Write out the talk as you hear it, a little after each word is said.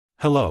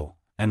Hello,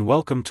 and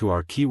welcome to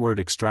our keyword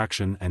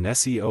extraction and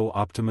SEO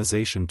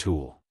optimization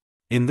tool.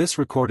 In this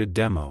recorded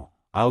demo,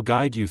 I'll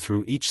guide you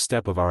through each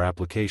step of our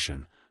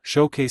application,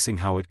 showcasing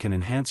how it can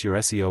enhance your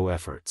SEO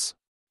efforts.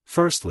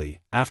 Firstly,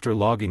 after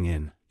logging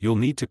in, you'll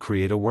need to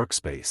create a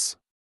workspace.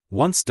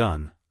 Once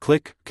done,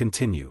 click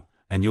Continue,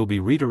 and you'll be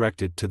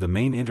redirected to the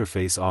main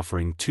interface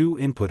offering two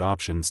input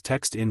options: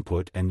 text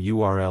input and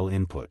URL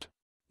input.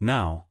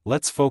 Now,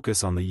 let's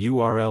focus on the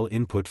URL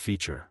input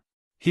feature.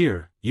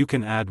 Here, you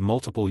can add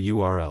multiple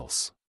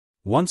URLs.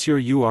 Once your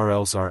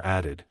URLs are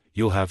added,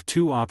 you'll have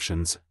two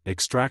options: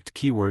 extract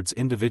keywords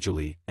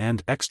individually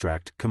and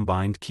extract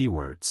combined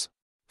keywords.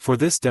 For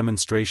this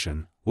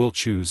demonstration, we'll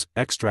choose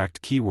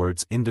extract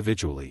keywords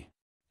individually.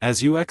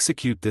 As you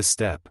execute this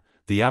step,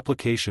 the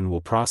application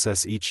will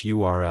process each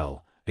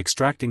URL,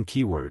 extracting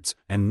keywords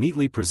and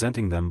neatly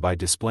presenting them by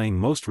displaying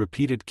most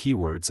repeated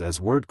keywords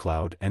as word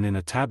cloud and in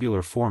a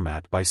tabular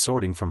format by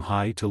sorting from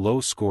high to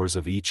low scores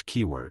of each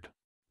keyword.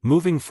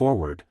 Moving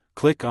forward,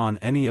 click on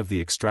any of the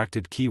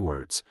extracted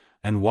keywords,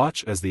 and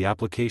watch as the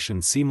application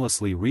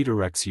seamlessly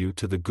redirects you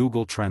to the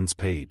Google Trends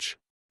page.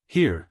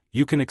 Here,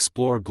 you can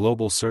explore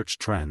global search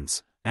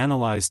trends,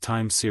 analyze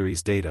time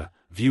series data,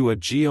 view a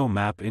geo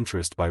map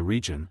interest by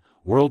region,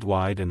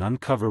 worldwide, and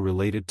uncover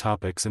related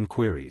topics and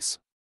queries.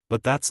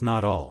 But that's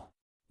not all.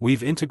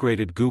 We've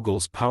integrated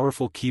Google's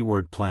powerful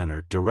keyword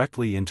planner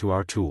directly into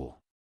our tool.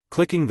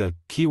 Clicking the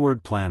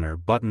Keyword Planner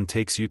button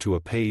takes you to a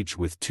page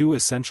with two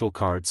essential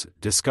cards: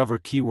 Discover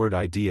Keyword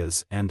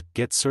Ideas and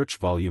Get Search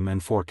Volume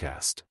and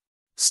Forecast.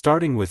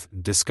 Starting with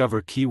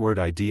Discover Keyword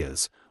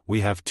Ideas,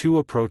 we have two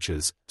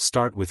approaches: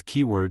 Start with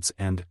Keywords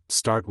and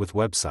Start with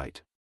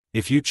Website.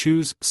 If you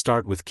choose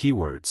Start with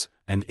Keywords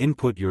and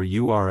input your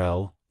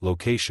URL,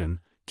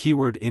 location,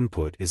 keyword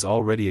input is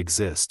already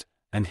exist,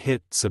 and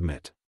hit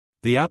Submit,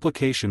 the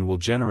application will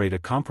generate a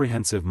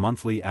comprehensive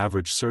monthly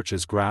average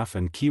searches graph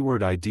and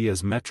keyword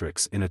ideas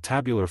metrics in a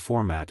tabular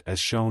format as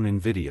shown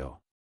in video.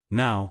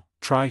 Now,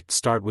 try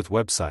Start with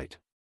Website.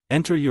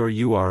 Enter your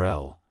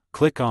URL,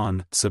 click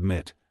on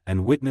Submit,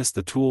 and witness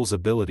the tool's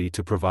ability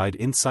to provide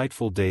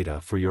insightful data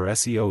for your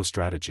SEO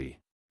strategy.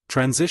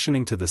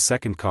 Transitioning to the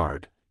second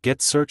card,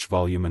 Get Search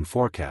Volume and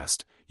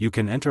Forecast, you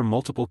can enter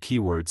multiple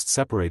keywords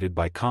separated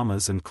by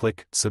commas and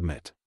click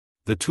Submit.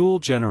 The tool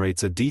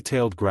generates a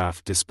detailed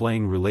graph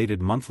displaying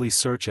related monthly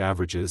search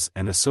averages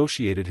and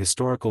associated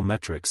historical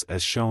metrics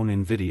as shown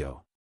in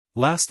video.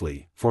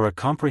 Lastly, for a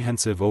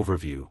comprehensive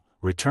overview,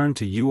 return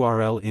to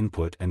URL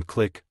input and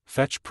click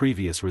Fetch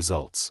Previous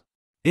Results.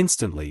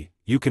 Instantly,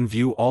 you can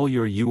view all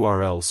your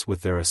URLs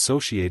with their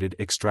associated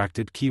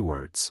extracted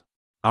keywords.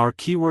 Our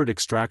keyword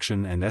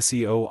extraction and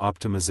SEO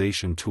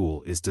optimization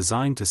tool is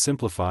designed to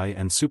simplify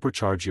and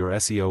supercharge your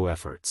SEO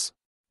efforts.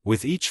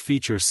 With each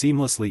feature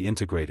seamlessly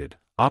integrated,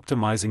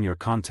 optimizing your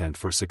content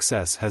for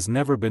success has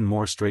never been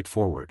more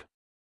straightforward.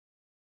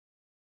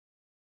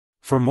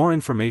 For more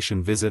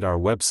information, visit our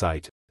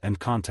website and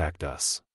contact us.